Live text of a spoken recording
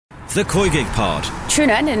The COYGIG Pod. Tune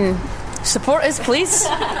in and support us, please.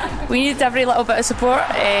 We need every little bit of support.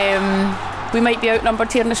 We might be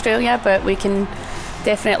outnumbered here in Australia, but we can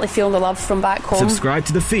definitely feel the love from back home. Subscribe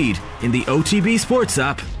to the feed in the OTB Sports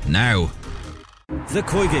app now. The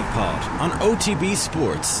COYGIG Pod on OTB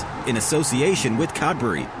Sports, in association with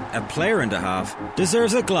Cadbury. A player and a half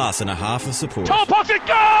deserves a glass and a half of support. Top pocket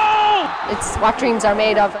goal! It's what dreams are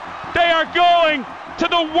made of. They are going to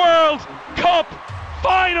the World Cup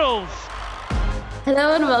Finals!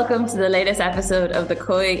 Hello and welcome to the latest episode of the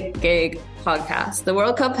COYGIG podcast. The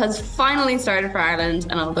World Cup has finally started for Ireland,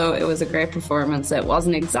 and although it was a great performance, it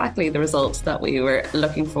wasn't exactly the result that we were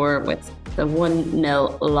looking for with the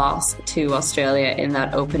 1-0 loss to Australia in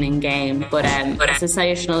that opening game. But a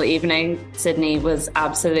sensational evening. Sydney was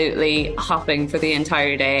absolutely hopping for the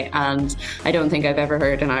entire day, and I don't think I've ever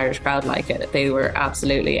heard an Irish crowd like it. They were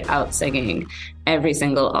absolutely out singing every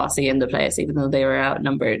single Aussie in the place, even though they were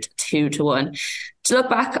outnumbered 2-1. To look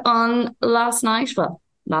back on last night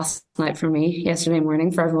for me, yesterday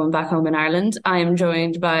morning for everyone back home in Ireland, I am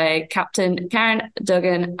joined by Captain Karen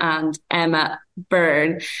Duggan and Emma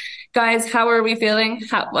Byrne. Guys, how are we feeling?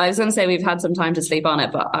 I was going to say we've had some time to sleep on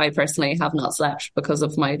it, but I personally have not slept because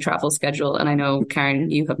of my travel schedule. And I know, Karen,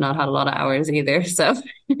 you have not had a lot of hours either. So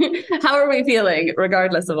how are we feeling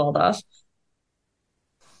regardless of all that?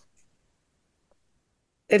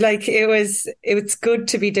 It's good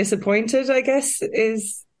to be disappointed, I guess,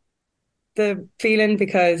 is the feeling,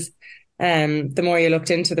 because the more you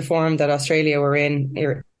looked into the form that Australia were in,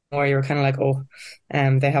 the more you were kind of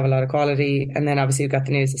like, they have a lot of quality. And then obviously you got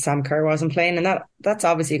the news that Sam Kerr wasn't playing, and that's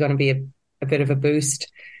obviously going to be a bit of a boost.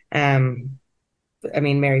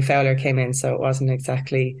 Mary Fowler came in, so it wasn't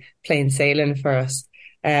exactly plain sailing for us.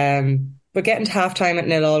 But getting to halftime at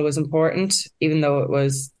 0-0 was important, even though it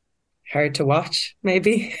was hard to watch,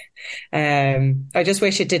 maybe. I just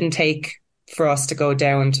wish it didn't take for us to go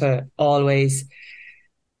down to always,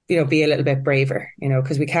 be a little bit braver,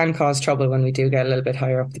 because we can cause trouble when we do get a little bit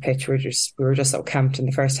higher up the pitch. We were just so camped in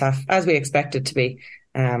the first half, as we expected to be,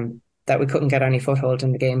 that we couldn't get any foothold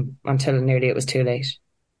in the game until nearly it was too late.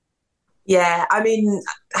 Yeah,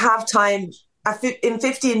 half time, in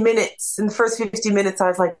 15 minutes, in the first 15 minutes, I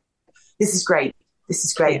was like, this is great.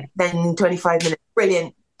 Yeah. Then 25 minutes,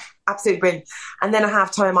 brilliant. Absolutely brilliant. And then at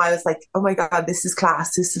half time I was like, oh my God, this is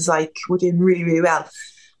class. This is like, we're doing really, really well.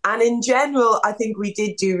 And in general, I think we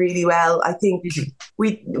did do really well. I think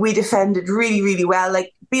we defended really, really well.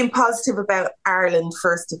 Like, being positive about Ireland,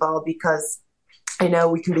 first of all, because I know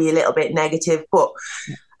we can be a little bit negative, but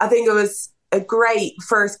I think it was a great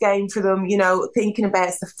first game for them, thinking about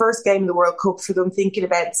it's the first game of the World Cup for them, thinking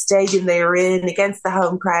about the stadium they were in against the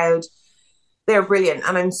home crowd. They're brilliant,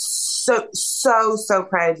 and I'm so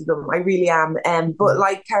proud of them. I really am. But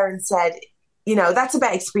like Karen said, that's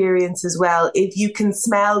about experience as well. If you can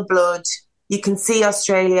smell blood, you can see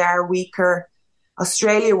Australia are weaker.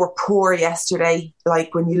 Australia were poor yesterday,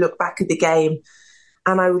 like when you look back at the game.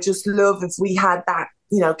 And I would just love if we had that,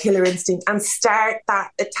 killer instinct and start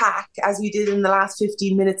that attack as we did in the last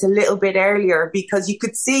 15 minutes a little bit earlier, because you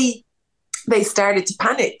could see they started to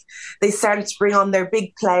panic. They started to bring on their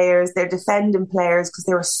big players, their defending players, because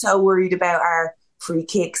they were so worried about our free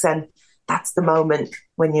kicks. And that's the moment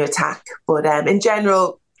when you attack. But in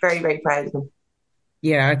general, very, very proud of them.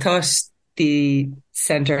 Yeah, I thought the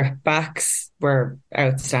centre backs were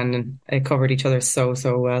outstanding. They covered each other so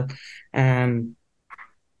well.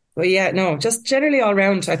 But yeah, no, just generally all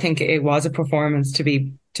round, I think it was a performance to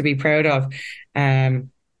be proud of.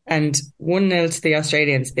 And 1-0 to the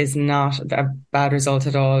Australians is not a bad result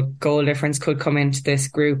at all. Goal difference could come into this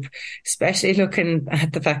group, especially looking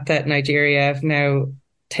at the fact that Nigeria have now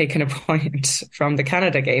taken a point from the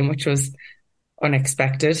Canada game, which was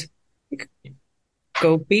unexpected.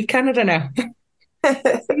 Go beat Canada now.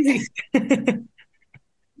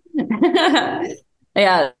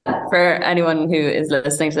 Yeah, for anyone who is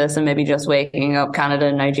listening to this and maybe just waking up, Canada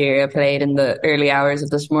and Nigeria played in the early hours of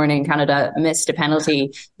this morning. Canada missed a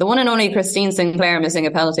penalty. The one and only Christine Sinclair missing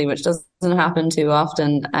a penalty, which doesn't happen too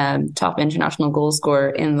often. Top international goal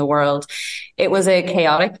scorer in the world. It was a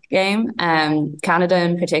chaotic game. Canada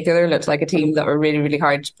in particular looked like a team that were really, really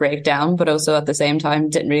hard to break down, but also at the same time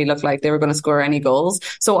didn't really look like they were going to score any goals.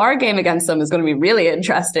 So our game against them is going to be really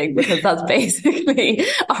interesting, because that's basically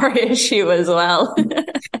our issue as well.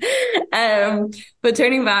 But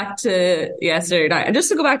turning back to yesterday night, and just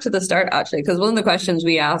to go back to the start, actually, because one of the questions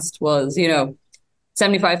we asked was,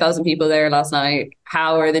 75,000 people there last night.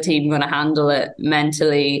 How are the team going to handle it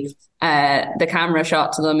mentally? The camera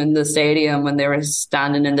shot to them in the stadium when they were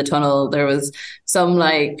standing in the tunnel. There was some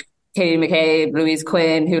Katie McCabe, Louise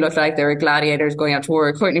Quinn, who looked like they were gladiators going out to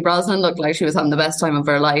war. Courtney Brosnan looked like she was having the best time of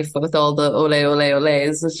her life with all the ole, ole,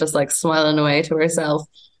 oles. It's just like smiling away to herself.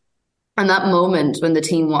 And that moment when the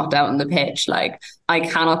team walked out on the pitch, like, I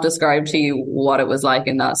cannot describe to you what it was like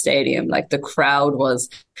in that stadium. Like, the crowd was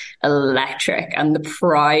electric, and the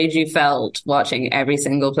pride you felt watching every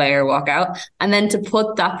single player walk out. And then to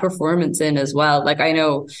put that performance in as well. Like, I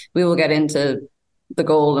know we will get into the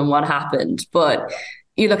goal and what happened, but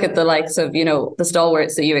you look at the likes of, you know, the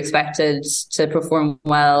stalwarts that you expected to perform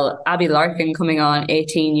well. Abby Larkin coming on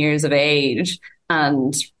 18 years of age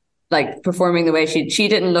and like performing the way she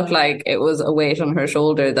didn't look like it was a weight on her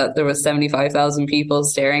shoulder, that there was 75,000 people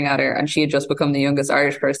staring at her, and she had just become the youngest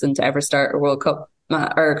Irish person to ever start a World Cup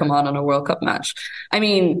or come on a World Cup match. I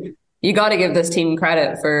mean, you got to give this team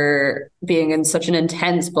credit for being in such an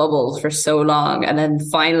intense bubble for so long, and then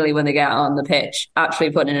finally when they get on the pitch,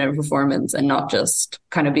 actually putting in a performance and not just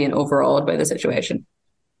kind of being overawed by the situation.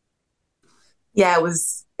 Yeah, it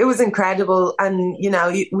was incredible. And, you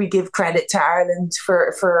know, we give credit to Ireland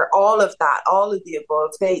for all of that, all of the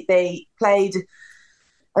above. They played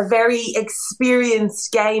a very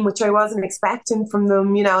experienced game, which I wasn't expecting from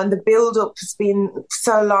them, you know, and the build-up has been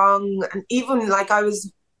so long. And even like I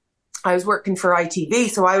was working for ITV,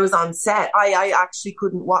 so I was on set. I actually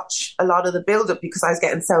couldn't watch a lot of the build-up because I was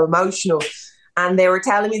getting so emotional. And they were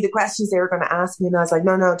telling me the questions they were going to ask me, and I was like,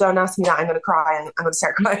 no, don't ask me that. I'm going to cry. I'm going to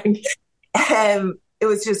start crying. It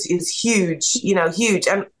was huge, you know, huge.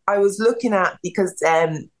 And I was looking at, because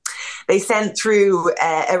they sent through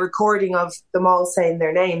a recording of them all saying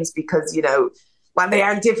their names, because, you know, well, they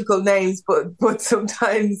aren't difficult names, but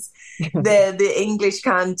sometimes the English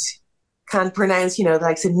can't pronounce, you know,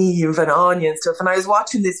 like Neve and Anya and stuff. And I was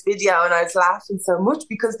watching this video and I was laughing so much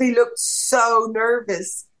because they looked so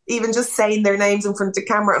nervous, even just saying their names in front of the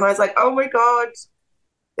camera. And I was like, oh my God,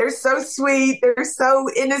 they're so sweet. They're so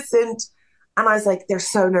innocent. And I was like, they're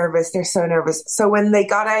so nervous. They're so nervous. So when they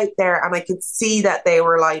got out there and I could see that they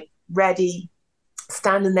were like ready,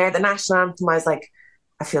 standing there, the national anthem, I was like,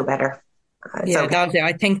 I feel better. Yeah, okay.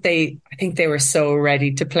 I think they were so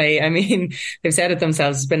ready to play. I mean, they've said it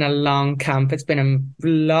themselves. It's been a long camp. It's been a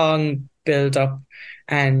long build up,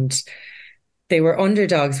 and they were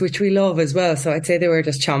underdogs, which we love as well. So I'd say they were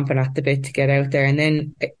just chomping at the bit to get out there, and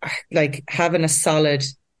then like having a solid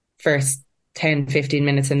first 10, 15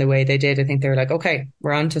 minutes in the way they did. I think they were like, okay,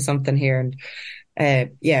 we're on to something here.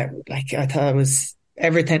 And yeah, like I thought it was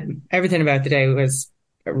everything about the day was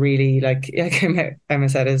really like Emma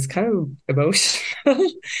said, is kind of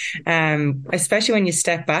emotional. Especially when you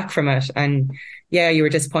step back from it. And yeah, you were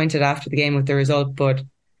disappointed after the game with the result, but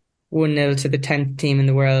 1-0 to the 10th team in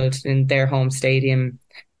the world in their home stadium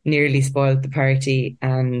nearly spoiled the party.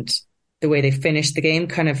 And the way they finished the game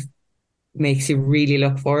kind of makes you really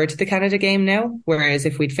look forward to the Canada game now. Whereas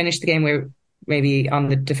if we'd finished the game where maybe on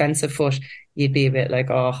the defensive foot, you'd be a bit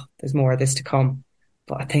like, oh, there's more of this to come.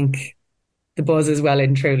 But I think the buzz is well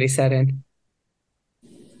and truly set in.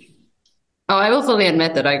 Oh, I will fully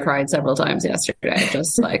admit that I cried several times yesterday,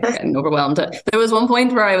 just like getting overwhelmed. There was one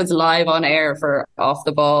point where I was live on air for Off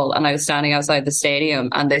the Ball, and I was standing outside the stadium,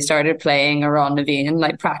 and they started playing Aron Naveen,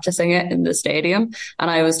 like practicing it in the stadium.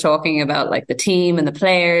 And I was talking about like the team and the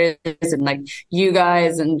players and like you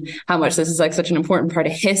guys and how much this is like such an important part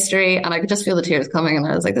of history. And I could just feel the tears coming, and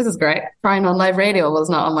I was like, this is great. Crying on live radio was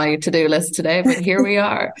not on my to-do list today, but here we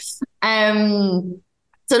are.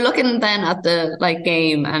 So looking then at the like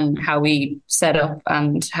game and how we set up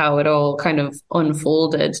and how it all kind of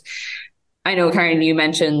unfolded, I know, Karen, you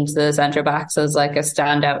mentioned the centre backs as like a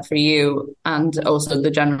standout for you, and also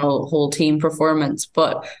the general whole team performance.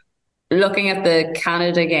 But looking at the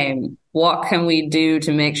Canada game, what can we do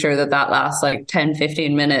to make sure that last like 10,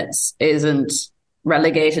 15 minutes isn't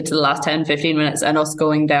relegated to the last 10, 15 minutes and us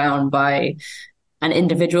going down by an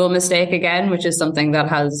individual mistake again, which is something that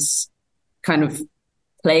has kind of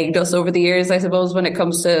plagued us over the years, I suppose, when it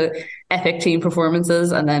comes to epic team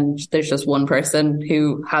performances, and then there's just one person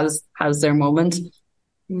who has their moment.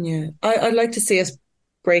 Yeah, I'd like to see us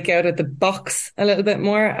break out of the box a little bit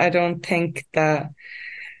more. I don't think that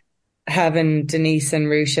having Denise and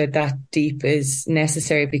Rusha that deep is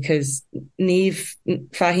necessary, because Niamh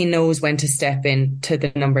Fahy knows when to step in to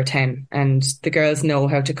the number 10, and the girls know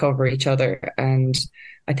how to cover each other. And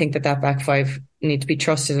I think that back five need to be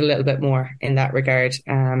trusted a little bit more in that regard.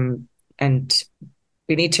 And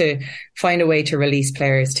we need to find a way to release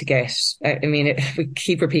players to get, I mean, we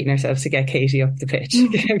keep repeating ourselves, to get Katie up the pitch.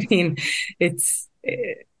 I mean,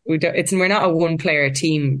 we're not a one player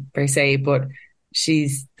team per se, but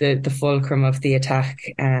she's the fulcrum of the attack.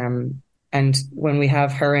 And when we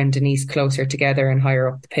have her and Denise closer together and higher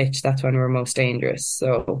up the pitch, that's when we're most dangerous.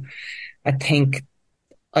 So I think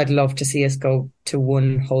I'd love to see us go to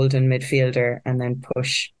one holding midfielder and then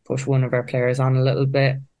push one of our players on a little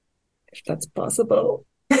bit, if that's possible.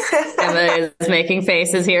 Emma is making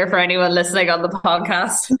faces here for anyone listening on the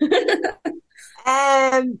podcast.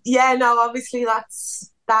 Obviously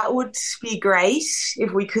that would be great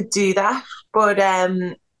if we could do that. But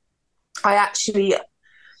I'm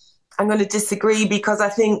going to disagree, because I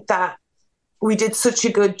think that we did such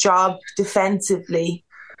a good job defensively.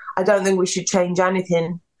 I don't think we should change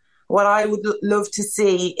anything. What I would love to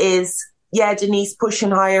see is, Denise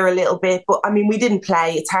pushing higher a little bit. But, I mean, we didn't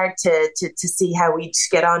play. It's hard to see how we'd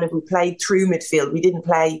get on if we played through midfield. We didn't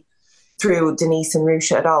play through Denise and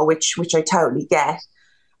Rusha at all, which I totally get.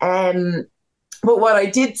 But what I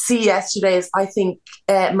did see yesterday is, I think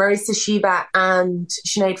Marissa Sheva and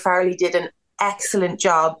Sinead Farrelly did an excellent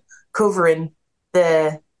job covering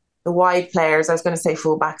the wide players. I was going to say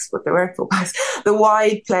fullbacks, but they weren't fullbacks. The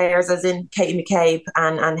wide players, as in Katie McCabe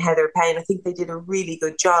and Heather Payne. I think they did a really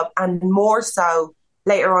good job, and more so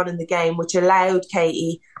later on in the game, which allowed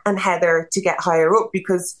Katie and Heather to get higher up,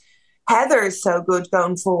 because Heather is so good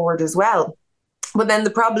going forward as well. But then the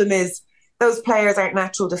problem is those players aren't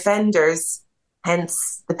natural defenders,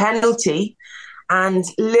 hence the penalty. And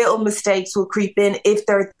little mistakes will creep in if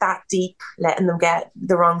they're that deep, letting them get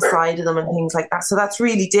the wrong side of them and things like that. So that's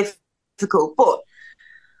really difficult. But,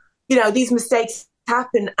 these mistakes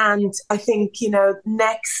happen. And I think,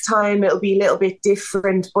 next time it'll be a little bit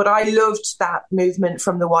different. But I loved that movement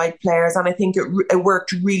from the wide players. And I think it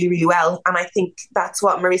worked really, really well. And I think that's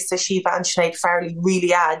what Marissa Sheva and Sinead Farrelly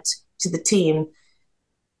really add to the team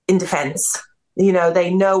in defence. They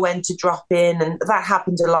know when to drop in. And that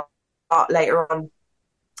happened a lot later on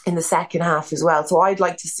in the second half as well. So I'd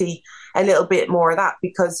like to see a little bit more of that,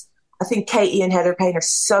 because I think Katie and Heather Payne are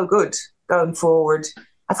so good going forward.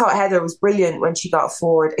 I thought Heather was brilliant when she got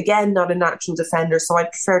forward. Again, not a natural defender, so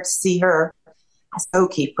I'd prefer to see her as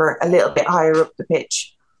goalkeeper a little bit higher up the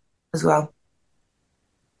pitch as well.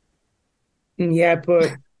 Yeah,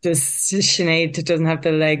 but Sinead doesn't have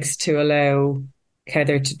the legs to allow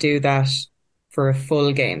Heather to do that for a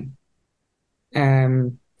full game.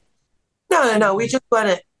 No. We just want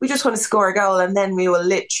to score a goal, and then we will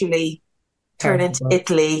literally turn into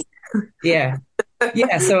Italy. Yeah.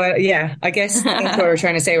 So I guess that's what we're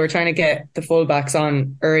trying to say. We're trying to get the fullbacks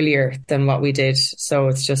on earlier than what we did. So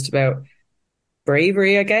it's just about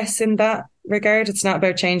bravery, I guess, in that regard. It's not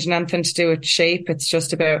about changing anything to do with shape. It's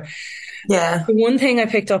just about. Yeah. The one thing I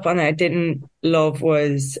picked up on that I didn't love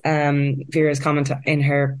was Vera's comment in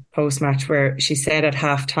her post-match, where she said at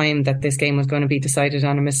half-time that this game was going to be decided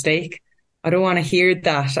on a mistake. I don't want to hear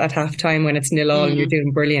that at half-time when it's 0-0 and you're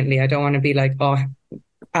doing brilliantly. I don't want to be like,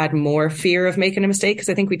 add more fear of making a mistake, because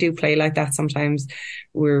I think we do play like that sometimes.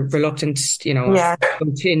 We're reluctant,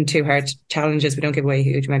 in too hard challenges. We don't give away a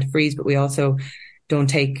huge amount of frees, but we also don't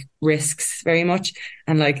take risks very much.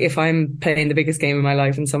 And like, if I'm playing the biggest game of my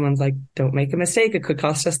life and someone's like, don't make a mistake, it could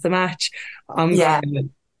cost us the match, I'm going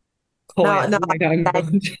I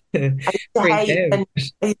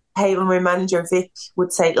hate when my manager Vic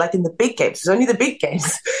would say, like in the big games, it's only the big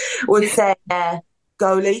games, would say,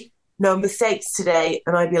 goalie, no mistakes today.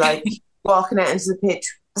 And I'd be like, walking out into the pitch,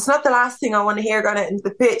 it's not the last thing I want to hear going out into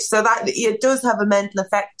the pitch. So that it does have a mental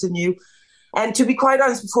effect on you. And to be quite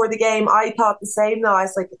honest, before the game, I thought the same though. I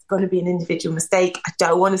was like, it's going to be an individual mistake. I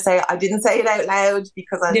don't want to say it. I didn't say it out loud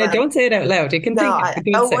because don't say it out loud. You can think it. I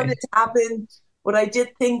don't want it to happen. But I did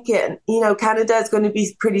think it, Canada is going to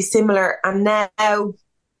be pretty similar. And now,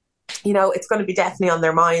 it's going to be definitely on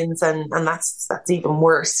their minds. And that's even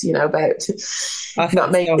worse, about I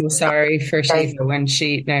felt so sorry for Sheva when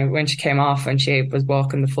she came off and she was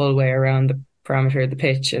walking the full way around the perimeter of the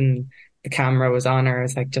pitch and the camera was on her. I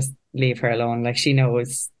was like, just leave her alone. Like, she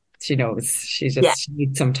knows. She just she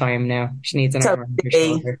needs some time now. She needs an arm around her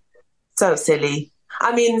shoulder. So silly.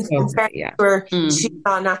 I mean, she's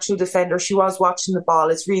not a natural defender. She was watching the ball.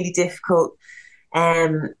 It's really difficult.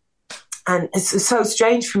 And it's so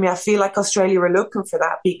strange for me. I feel like Australia were looking for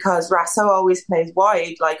that because Raso always plays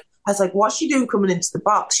wide. Like, I was like, what's she doing coming into the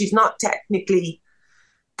box? She's not technically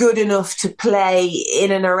good enough to play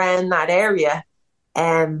in and around that area.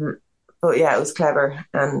 But yeah, it was clever.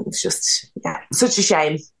 And it's just, such a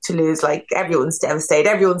shame to lose. Like, everyone's devastated.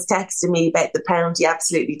 Everyone's texting me about the penalty,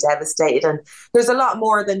 absolutely devastated. And there's a lot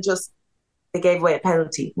more than just they gave away a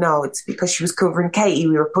penalty. No, it's because she was covering Katie.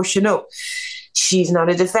 We were pushing up. She's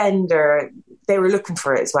not a defender. They were looking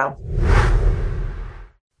for it as well.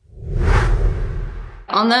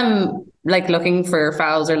 On them like looking for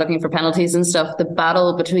fouls or looking for penalties and stuff, the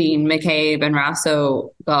battle between McCabe and Raso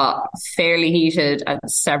got fairly heated at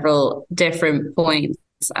several different points.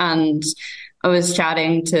 And I was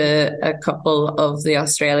chatting to a couple of the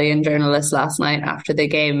Australian journalists last night after the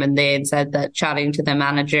game, and they had said that chatting to the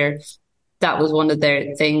manager, that was one of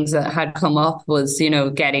their things that had come up was, you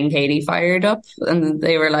know, getting Katie fired up. And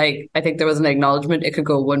they were like, I think there was an acknowledgement it could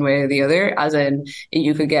go one way or the other, as in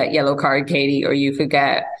you could get yellow card Katie, or you could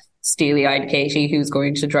get steely-eyed Katie, who's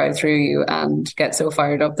going to drive through you and get so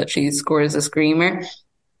fired up that she scores a screamer.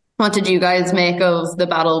 What did you guys make of the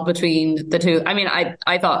battle between the two? I mean,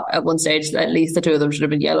 I thought at one stage that at least the two of them should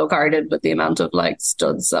have been yellow carded, but the amount of like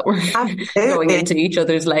studs that were going into each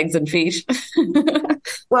other's legs and feet.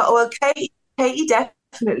 Well, Katie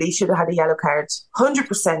definitely should have had a yellow card,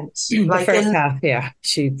 100%. Like the first half,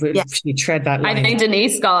 she tread that line. I think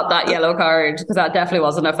Denise got that yellow card because that definitely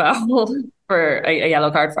wasn't a foul for a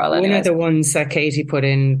yellow card for all. One of the ones that Katie put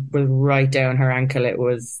in was right down her ankle. It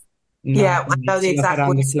was. I know the exact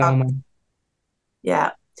one.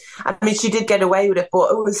 Yeah, I mean, she did get away with it, but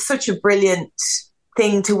it was such a brilliant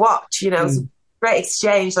thing to watch. You know, it was a great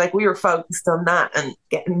exchange. Like, we were focused on that and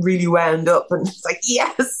getting really wound up, and it's like,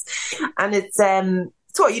 yes, and it's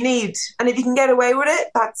what you need. And if you can get away with it,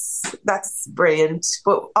 that's brilliant.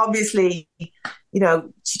 But obviously, you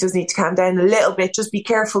know, she does need to calm down a little bit. Just be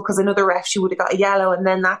careful, because another ref, she would have got a yellow, and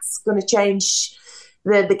then that's going to change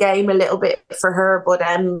the game a little bit for her. But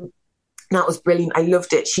that was brilliant. I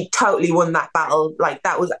loved it. She totally won that battle. Like,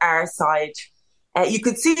 that was our side. You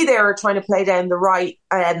could see they were trying to play down the right,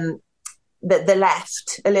 the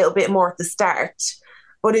left a little bit more at the start.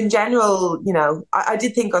 But in general, you know, I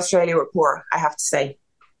did think Australia were poor, I have to say.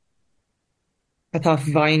 I thought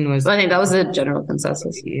Vine was... I think that was the general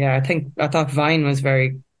consensus. Yeah, I thought Vine was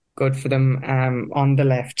very good for them on the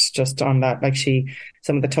left, just on that. Like,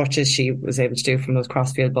 some of the touches she was able to do from those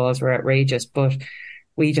crossfield balls were outrageous, but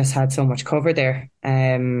we just had so much cover there.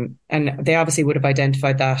 And they obviously would have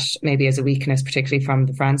identified that maybe as a weakness, particularly from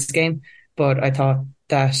the France game. But I thought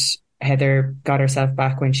that Heather got herself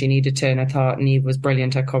back when she needed to, and I thought Niamh was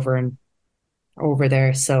brilliant at covering over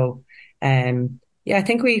there. So, I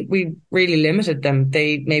think we really limited them.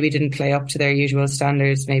 They maybe didn't play up to their usual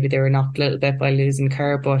standards. Maybe they were knocked a little bit by losing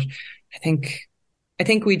Kerr, but I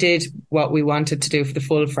think we did what we wanted to do for the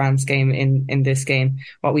full France game in this game,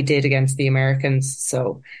 what we did against the Americans.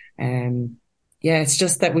 So, it's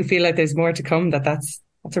just that we feel like there's more to come, that's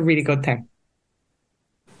a really good thing.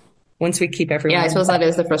 Once we keep everyone... Yeah, I suppose that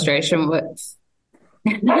is the frustration with...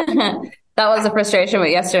 that was the frustration with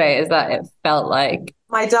yesterday, is that it felt like...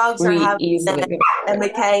 My dogs are having a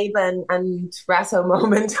McCabe and Raso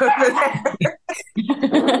moment over there.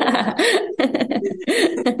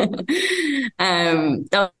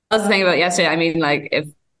 That was the thing about yesterday. I mean, like, if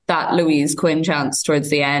that Louise Quinn chance towards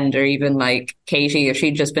the end, or even like Katie, if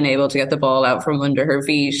she'd just been able to get the ball out from under her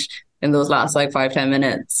feet in those last like 5-10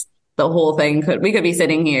 minutes, the whole thing we could be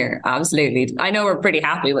sitting here. Absolutely. I know we're pretty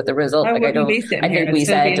happy with the result. I think we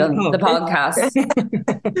said on the podcast.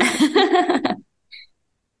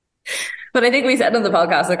 But I think we said on the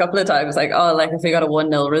podcast a couple of times, like, oh, like, if we got a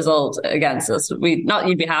 1-0 result against us,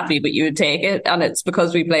 you'd be happy, but you would take it. And it's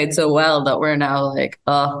because we played so well that we're now like,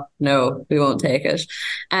 oh, no, we won't take it.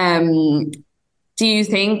 Do you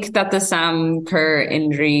think that the Sam Kerr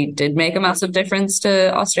injury did make a massive difference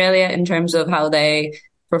to Australia in terms of how they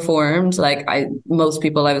performed? Like, most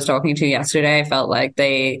people I was talking to yesterday felt like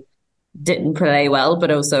they didn't play well, but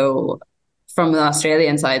also from the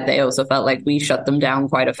Australian side, they also felt like we shut them down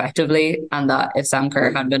quite effectively, and that if Sam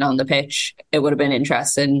Kerr had been on the pitch, it would have been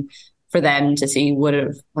interesting for them to see would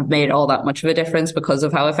have made all that much of a difference because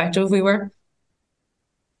of how effective we were.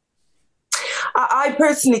 I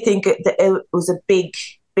personally think it was a big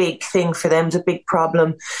thing for them. It's a big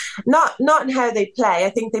problem. Not in how they play. I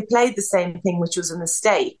think they played the same thing, which was a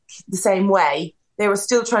mistake, the same way. They were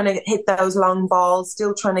still trying to hit those long balls,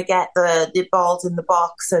 still trying to get the balls in the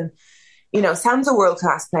box. And, you know, Sam's a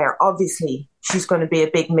world-class player. Obviously, she's going to be a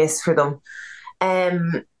big miss for them.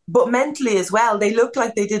 But mentally as well, they looked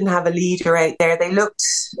like they didn't have a leader out there. They looked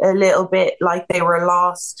a little bit like they were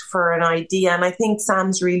lost for an idea. And I think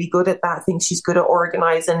Sam's really good at that. I think she's good at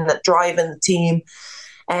organising, at driving the team.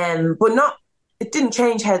 But it didn't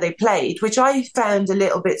change how they played, which I found a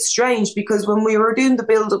little bit strange, because when we were doing the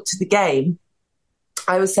build-up to the game,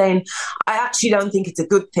 I was saying, I actually don't think it's a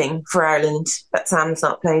good thing for Ireland that Sam's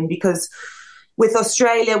not playing, because with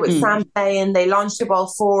Australia, with Sam playing, they launch the ball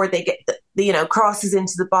forward, they get the crosses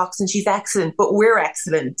into the box, and she's excellent, but we're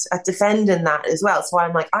excellent at defending that as well. So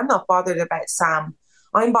I'm like, I'm not bothered about Sam.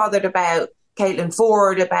 I'm bothered about Caitlin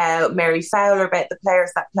Ford, about Mary Fowler, about the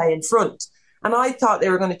players that play in front. And I thought they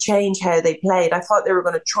were going to change how they played. I thought they were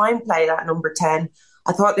going to try and play that number 10.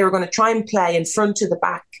 I thought they were going to try and play in front of the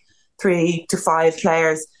back 3 to 5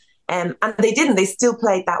 players. And they didn't. They still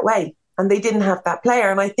played that way. And they didn't have that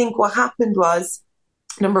player. And I think what happened was,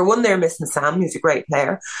 number one, they're missing Sam, who's a great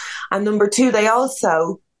player. And number two, they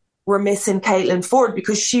also were missing Caitlin Ford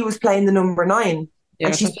because she was playing the number 9. Yeah,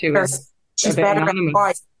 and she's better at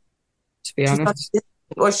 5. To be honest.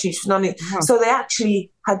 She's not. So they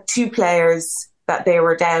actually had 2 players that they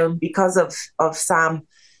were down because of Sam.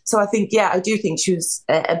 So I think, I do think she was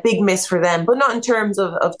a big miss for them, but not in terms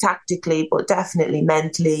of tactically, but definitely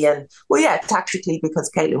mentally. And tactically,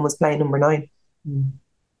 because Caitlin was playing number 9.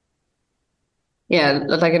 Yeah, it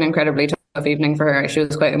looked like an incredibly tough evening for her. She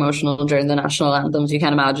was quite emotional during the national anthems. You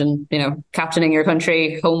can't imagine, captaining your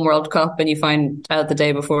country, home World Cup, and you find out the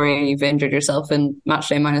day before you've injured yourself in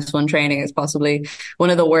matchday -1 training is possibly one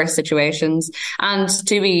of the worst situations. And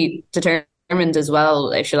to be determined as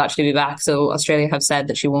well if she'll actually be back. So Australia have said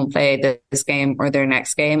that she won't play this game or their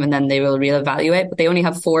next game, and then they will reevaluate. But they only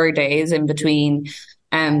have 4 days in between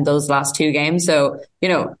those last 2 games. So,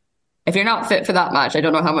 if you're not fit for that match, I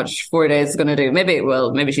don't know how much 4 days is going to do. Maybe it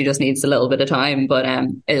will. Maybe she just needs a little bit of time. But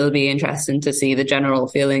it'll be interesting to see. The general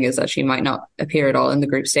feeling is that she might not appear at all in the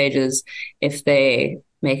group stages. If they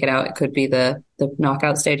make it out, it could be the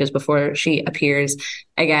knockout stages before she appears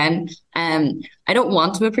again. I don't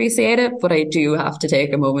want to appreciate it, but I do have to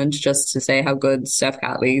take a moment just to say how good Steph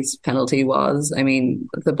Catley's penalty was. I mean,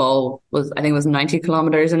 the ball was, I think it was 90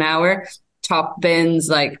 kilometers an hour, top bins,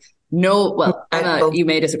 no, well, Emma, you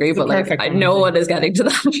may disagree, but no one is getting to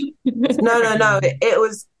that. No. It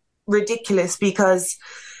was ridiculous because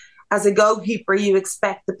as a goalkeeper, you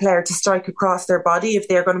expect the player to strike across their body if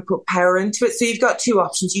they're going to put power into it. So you've got 2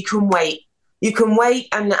 options. You can wait. You can wait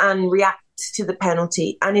and react to the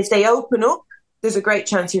penalty. And if they open up, there's a great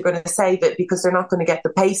chance you're going to save it because they're not going to get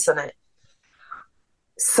the pace on it.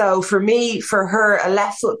 So for her, a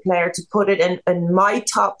left foot player to put it in my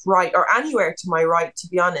top right or anywhere to my right, to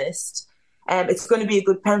be honest, it's going to be a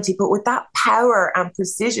good penalty. But with that power and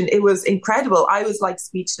precision, it was incredible. I was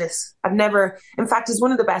speechless. In fact, it's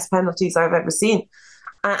one of the best penalties I've ever seen.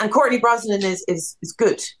 And Courtney Brosnan is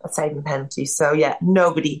good at saving penalties. So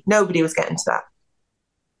nobody was getting to that.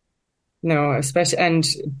 No, especially, and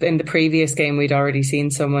in the previous game, we'd already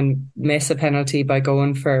seen someone miss a penalty by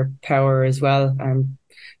going for power as well.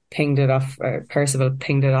 Pinged it off, Percival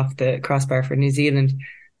pinged it off the crossbar for New Zealand.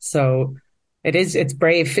 So it's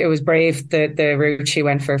brave. It was brave the route she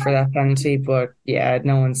went for that penalty, but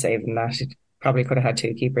no one's saving that. It probably could have had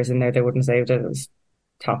 2 keepers in there. They wouldn't have saved it. It was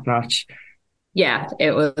top notch. Yeah,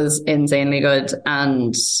 it was insanely good.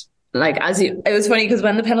 And it was funny because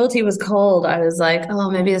when the penalty was called, I was like,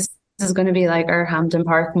 oh, maybe this is going to be our Hampden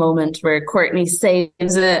Park moment where Courtney saves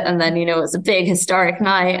it, and then it's a big historic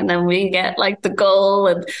night, and then we get the goal,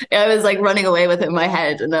 and I was running away with it in my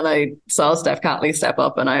head, and then I saw Steph Catley step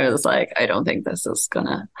up, and I was like, I don't think this is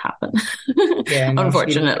gonna happen.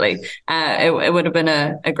 Unfortunately, it would have been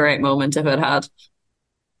a great moment if it had.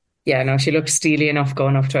 Yeah, no, she looked steely enough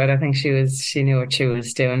going up to it. I think she knew what she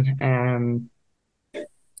was doing.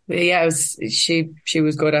 It was she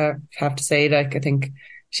was good. I have to say, I think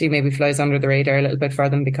she maybe flies under the radar a little bit for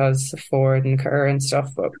them because of Ford and Kerr and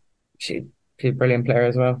stuff, but she's a brilliant player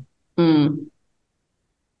as well.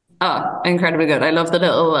 Oh, incredibly good. I love the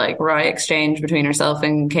little wry exchange between herself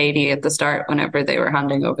and Katie at the start whenever they were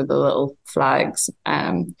handing over the little flags.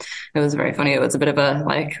 It was very funny. It was a bit of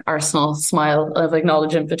a Arsenal smile of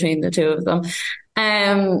acknowledgement between the 2 of them.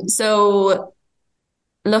 So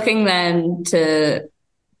looking then to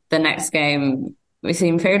the next game, we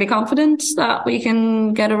seem fairly confident that we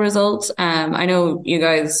can get a result. I know you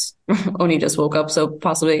guys only just woke up, so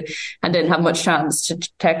possibly and didn't have much chance to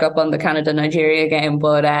check up on the Canada-Nigeria game,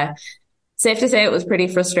 but safe to say it was pretty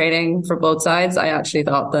frustrating for both sides. I actually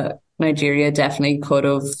thought that Nigeria definitely could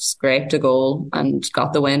have scraped a goal and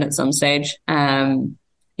got the win at some stage. You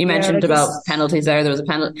mentioned about penalties there. There was a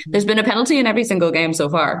penalty. There's been a penalty in every single game so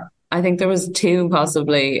far. I think there was 2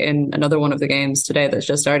 possibly in another one of the games today that's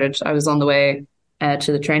just started. I was on the way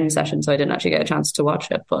to the training session, so I didn't actually get a chance to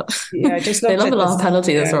watch it, but I just they love a long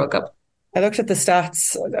penalty this World Cup. I looked at the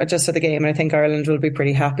stats just for the game, and I think Ireland will be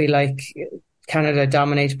pretty happy. Canada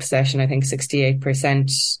dominated possession, I think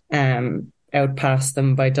 68%, outpassed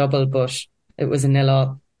them by double, but it was a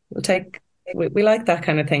 0-0. We like that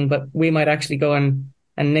kind of thing, but we might actually go and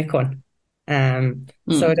nick one.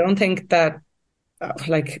 So I don't think that,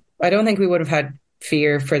 I don't think we would have had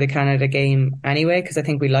fear for the Canada game anyway, because I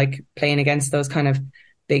think we like playing against those kind of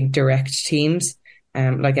big direct teams.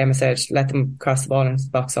 Like Emma said, let them cross the ball into the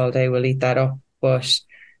box all day. We'll eat that up. But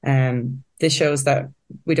this shows that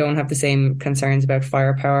we don't have the same concerns about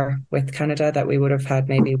firepower with Canada that we would have had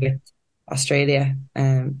maybe with Australia.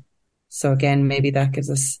 So again, maybe that gives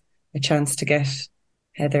us a chance to get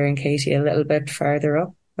Heather and Katie a little bit farther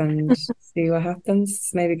up and see what happens.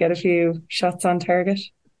 Maybe get a few shots on target.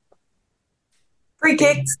 Free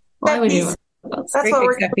kicks. Why would you? That's what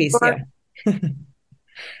we're set piece, yeah.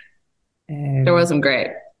 There were some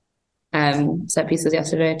great set pieces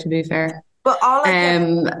yesterday, to be fair. But all I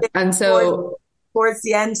and so towards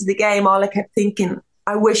the end of the game, all I kept thinking,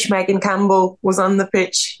 I wish Megan Campbell was on the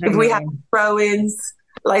pitch. If we had throw-ins,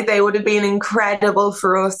 like, they would have been incredible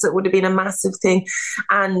for us. It would have been a massive thing.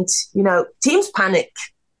 And, you know, teams panic.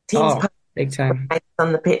 Panic big time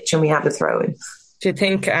on the pitch, and we have a throw-in. Do you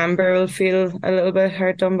think Amber will feel a little bit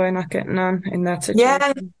hurt done by not getting on in that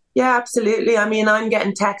situation? Yeah, absolutely. I mean, I'm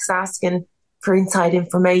getting texts asking for inside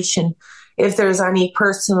information if there's any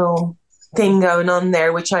personal thing going on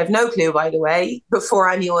there, which I have no clue, by the way, before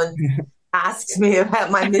anyone asks me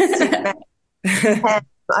about my mistake.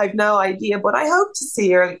 I've no idea, but I hope to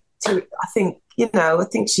see her too. I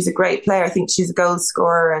think she's a great player. I think she's a goal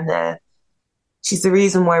scorer, and she's the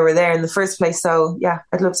reason why we're there in the first place. So yeah,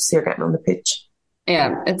 I'd love to see her getting on the pitch.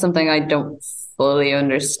 Yeah, it's something I don't fully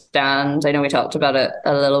understand. I know we talked about it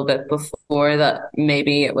a little bit before, that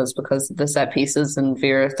maybe it was because of the set pieces and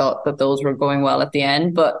Vera thought that those were going well at the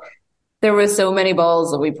end, but there were so many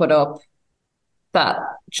balls that we put up that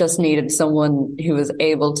just needed someone who was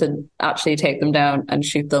able to actually take them down and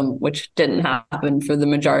shoot them, which didn't happen for the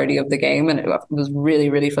majority of the game. And it was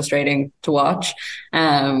really, really frustrating to watch.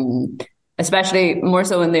 Especially more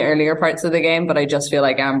so in the earlier parts of the game, but I just feel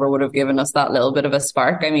like Amber would have given us that little bit of a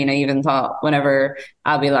spark. I mean, I even thought whenever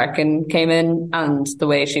Abby Larkin came in and the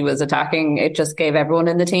way she was attacking, it just gave everyone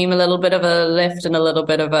in the team a little bit of a lift and a little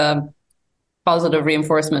bit of a positive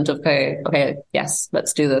reinforcement of, okay, yes,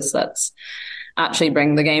 let's do this. Let's actually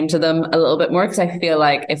bring the game to them a little bit more. Because I feel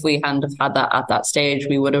like if we hadn't have had that at that stage,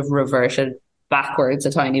 we would have reverted backwards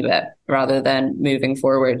a tiny bit rather than moving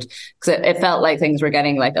forward, because it felt like things were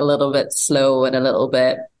getting like a little bit slow and a little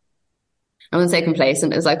bit, I wouldn't say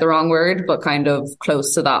complacent is like the wrong word, but kind of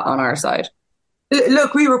close to that on our side.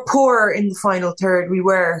 Look, we were poor in the final third. We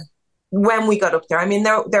were, when we got up there. I mean,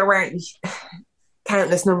 there weren't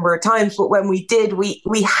countless number of times, but when we did, we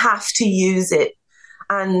have to use it.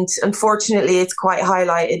 And unfortunately, it's quite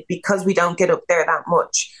highlighted because we don't get up there that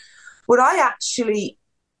much. But I actually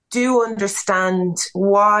do understand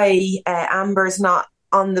why Amber's not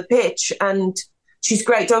on the pitch, and she's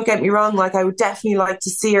great, don't get me wrong, like I would definitely like to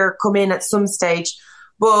see her come in at some stage,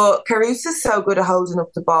 but Carusa's so good at holding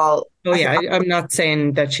up the ball. I'm not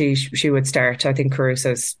saying that she would start. I think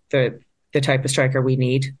Carusa's the type of striker we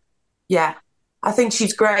need. Yeah, I think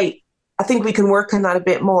she's great. I think we can work on that a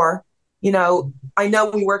bit more. You know, I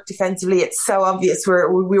know we work defensively. It's so obvious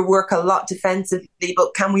we work a lot defensively,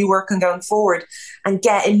 but can we work on going forward and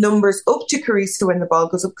getting numbers up to Caruso when the ball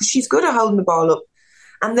goes up? Because she's good at holding the ball up.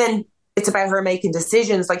 And then it's about her making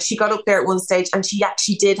decisions. Like, she got up there at one stage and she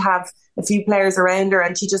actually did have a few players around her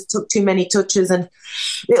and she just took too many touches and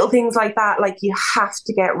little things like that. Like, you have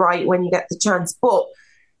to get right when you get the chance. But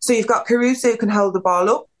so you've got Caruso who can hold the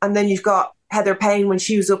ball up, and then you've got Heather Payne when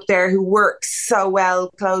she was up there, who works so well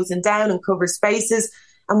closing down and covers spaces.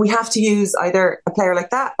 And we have to use either a player like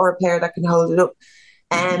that or a player that can hold it up.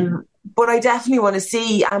 But I definitely want to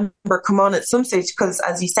see Amber come on at some stage because,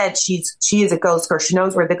 as you said, she is a goal scorer. She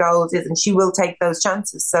knows where the goals is and she will take those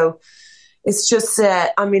chances. So it's just,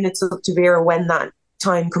 it's up to Vera when that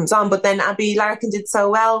time comes on. But then Abby Larkin did so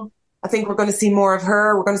well. I think we're going to see more of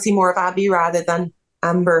her. We're going to see more of Abby rather than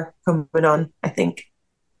Amber coming on, I think.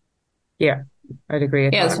 Yeah, I'd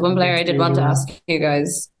agree. Yes, one player I did want to ask you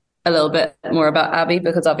guys a little bit more about Abby,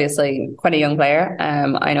 because obviously quite a young player.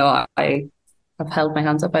 I know I have held my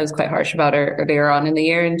hands up. I was quite harsh about her earlier on in the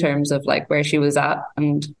year in terms of like where she was at.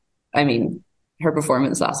 And I mean, her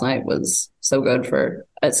performance last night was so good for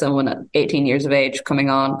someone at 18 years of age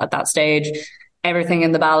coming on at that stage. Everything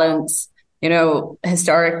in the balance, you know,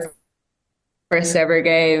 historic first ever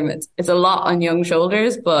game. It's a lot on young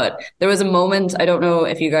shoulders, but there was a moment, I don't know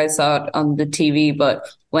if you guys saw it on the TV, but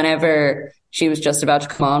whenever she was just about to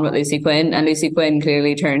come on with Lucy Quinn, and Lucy Quinn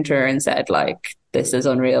clearly turned to her and said, like, this is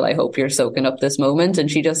unreal. I hope you're soaking up this moment. And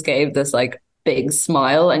she just gave this like big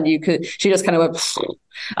smile, and she just kind of went,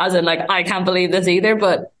 as in like, I can't believe this either.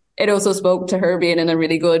 But it also spoke to her being in a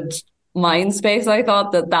really good mind space, I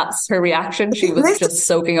thought that's her reaction. She was just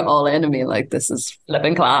soaking it all in and being like, this is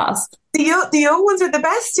flipping class. The young ones are the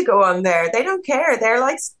best to go on there. They don't care. They're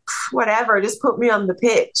like, whatever, just put me on the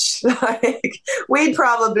pitch. Like, we'd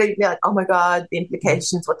probably be like, oh my God, the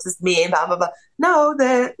implications, what does this mean, blah, blah, blah. No,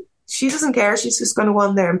 she doesn't care. She's just going to go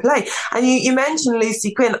on there and play. And you mentioned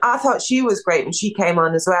Lucy Quinn. I thought she was great when she came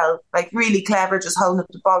on as well. Like, really clever, just holding up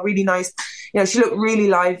the ball, really nice. You know, she looked really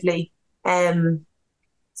lively.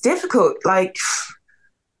 It's difficult, like,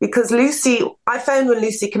 because I found when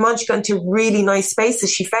Lucy came on, she got into really nice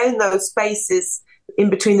spaces. She found those spaces in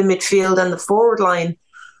between the midfield and the forward line.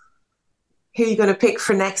 Who are you going to pick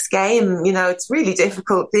for next game? You know, it's a really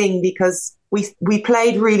difficult thing because we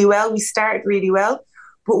played really well. We started really well,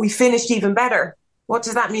 but we finished even better. What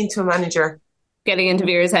does that mean to a manager? Getting into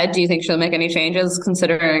Vera's head, do you think she'll make any changes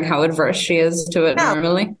considering how adverse she is to it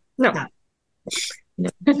normally? No.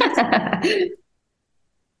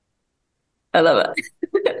 I love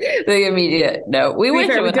it. The immediate no. We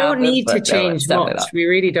don't need to change much. We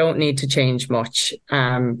really don't need to change much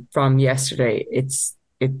from yesterday. It's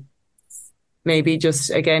maybe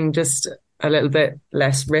just a little bit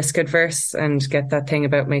less risk adverse and get that thing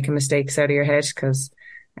about making mistakes out of your head, because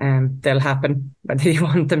they'll happen whether you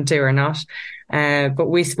want them to or not. But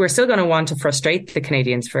we're still going to want to frustrate the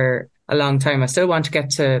Canadians for a long time. I still want to get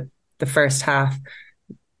to the first half.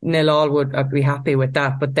 0-0 I'd be happy with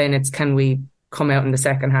that, but then it's, can we come out in the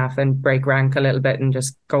second half and break rank a little bit and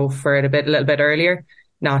just go for it a little bit earlier,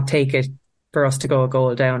 not take it for us to go a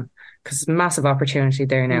goal down, because massive opportunity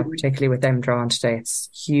there now, particularly with them drawing today. It's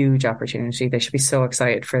huge opportunity. They should be so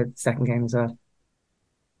excited for the second game as well.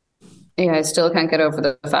 Yeah, I still can't get over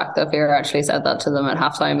the fact that Vera actually said that to them at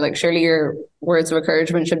halftime. Like, surely your words of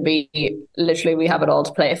encouragement should be literally, we have it all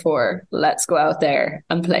to play for. Let's go out there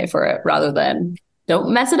and play for it, rather than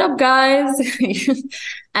don't mess it up, guys.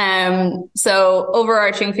 So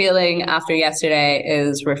overarching feeling after yesterday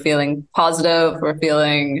is we're feeling positive. We're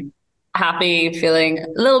feeling happy, feeling a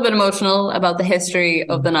little bit emotional about the history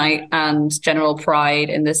of the night and general pride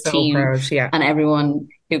in this team and everyone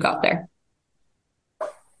who got there.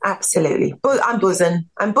 Absolutely. I'm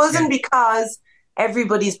buzzing. Because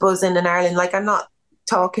everybody's buzzing in Ireland. Like, I'm not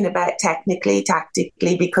talking about technically,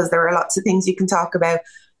 tactically, because there are lots of things you can talk about.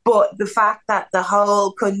 But the fact that the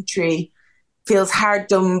whole country feels hard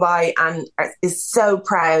done by and is so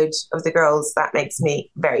proud of the girls, that makes me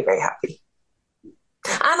very, very happy.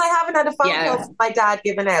 And I haven't had a phone call from my dad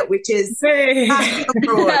given out, which is that's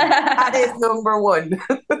number one. That is number one.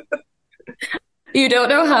 You don't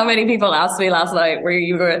know how many people asked me last night, were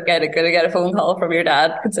you going to get a phone call from your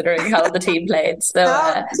dad, considering how the team played? So,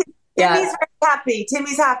 Timmy's very happy.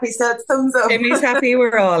 Timmy's happy, so it's thumbs up. Timmy's happy.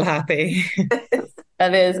 We're all happy.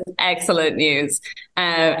 That is excellent news.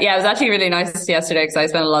 It was actually really nice yesterday because I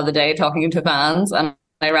spent a lot of the day talking to fans, and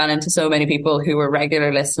I ran into so many people who were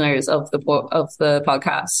regular listeners of the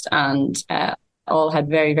podcast, and all had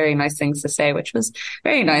very, very nice things to say, which was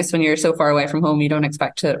very nice. When you're so far away from home, you don't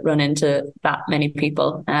expect to run into that many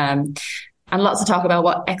people. And lots to talk about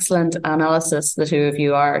what excellent analysis the two of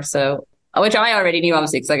you are. So, which I already knew,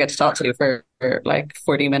 obviously, because I get to talk to you for like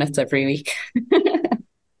 40 minutes every week.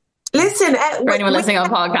 Listen, for anyone listening on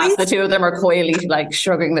podcasts, the two of them are coyly like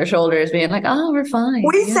shrugging their shoulders, being like, "Oh, we're fine."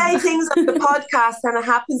 We say things on the podcast, and it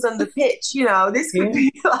happens on the pitch. You know, this could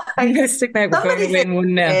be like Mystic Meg. We're going to win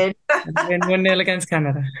 1-0. Win 1-0 against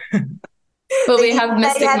Canada. But we have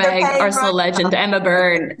Mystic Meg, Arsenal legend Emma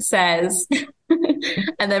Byrne says,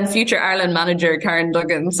 and then future Ireland manager Karen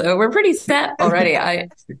Duggan. So we're pretty set already. I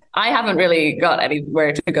haven't really got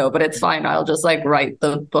anywhere to go, but it's fine. I'll just like write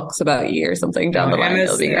the books about you or something down the line.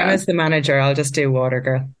 Emma's the manager. I'll just do water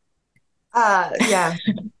girl. Yeah.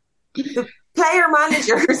 The player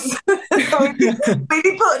managers. We'd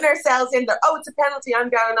be putting ourselves in there. Oh, it's a penalty. I'm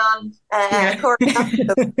going on.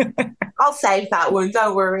 I'll save that one.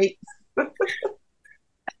 Don't worry.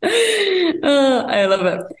 I love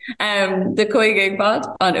it. The COYGIG Pod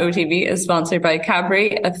on OTB is sponsored by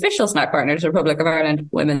Cadbury, official snack partners, Republic of Ireland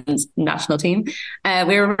women's national team.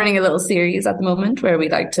 We're running a little series at the moment where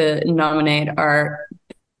we'd like to nominate our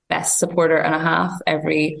best supporter and a half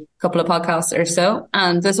every couple of podcasts or so.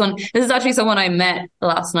 And this is actually someone I met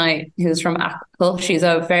last night who's from Apple. She's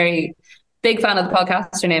a very big fan of the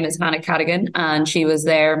podcast. Her name is Hannah Cadigan, and she was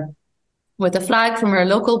there with a flag from her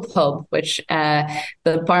local pub, which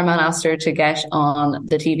the barman asked her to get on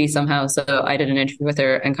the TV somehow. So I did an interview with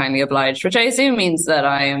her and kindly obliged, which I assume means that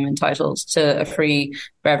I am entitled to a free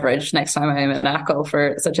beverage next time I'm in ACO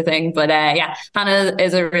for such a thing. But yeah, Hannah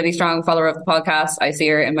is a really strong follower of the podcast. I see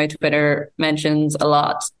her in my Twitter mentions a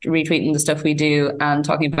lot, retweeting the stuff we do and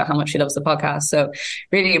talking about how much she loves the podcast. So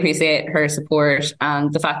really appreciate her support,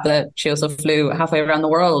 and the fact that she also flew halfway around the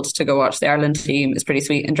world to go watch the Ireland team is pretty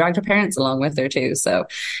sweet, and dragged her parents along with her too. So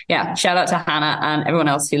yeah, shout out to Hannah and everyone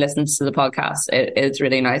else who listens to the podcast. It is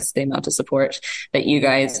really nice, the amount of support that you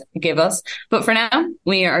guys give us. But for now,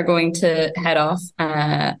 we are going to head off.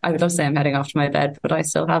 I would love to say I'm heading off to my bed, but I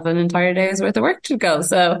still have an entire day's worth of work to go.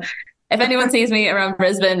 So if anyone sees me around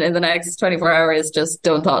Brisbane in the next 24 hours, just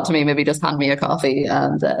don't talk to me. Maybe just hand me a coffee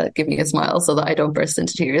and give me a smile so that I don't burst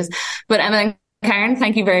into tears. But Emma and Karen,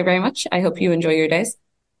 thank you very, very much. I hope you enjoy your days.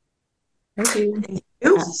 Thank you.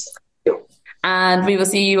 And we will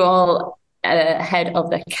see you all ahead of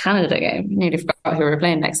the Canada game. Nearly forgot who we're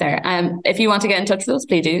playing next there. If you want to get in touch with us,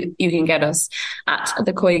 please do. You can get us at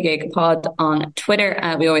the COYGIG Pod on Twitter.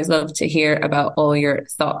 We always love to hear about all your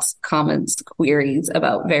thoughts, comments, queries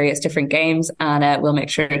about various different games, and we'll make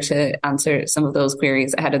sure to answer some of those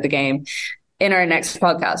queries ahead of the game in our next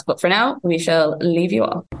podcast. But for now, we shall leave you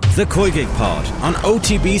all. The COYGIG Pod on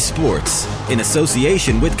OTB Sports, in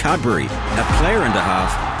association with Cadbury. A player and a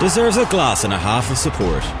half deserves a glass and a half of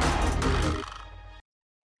support.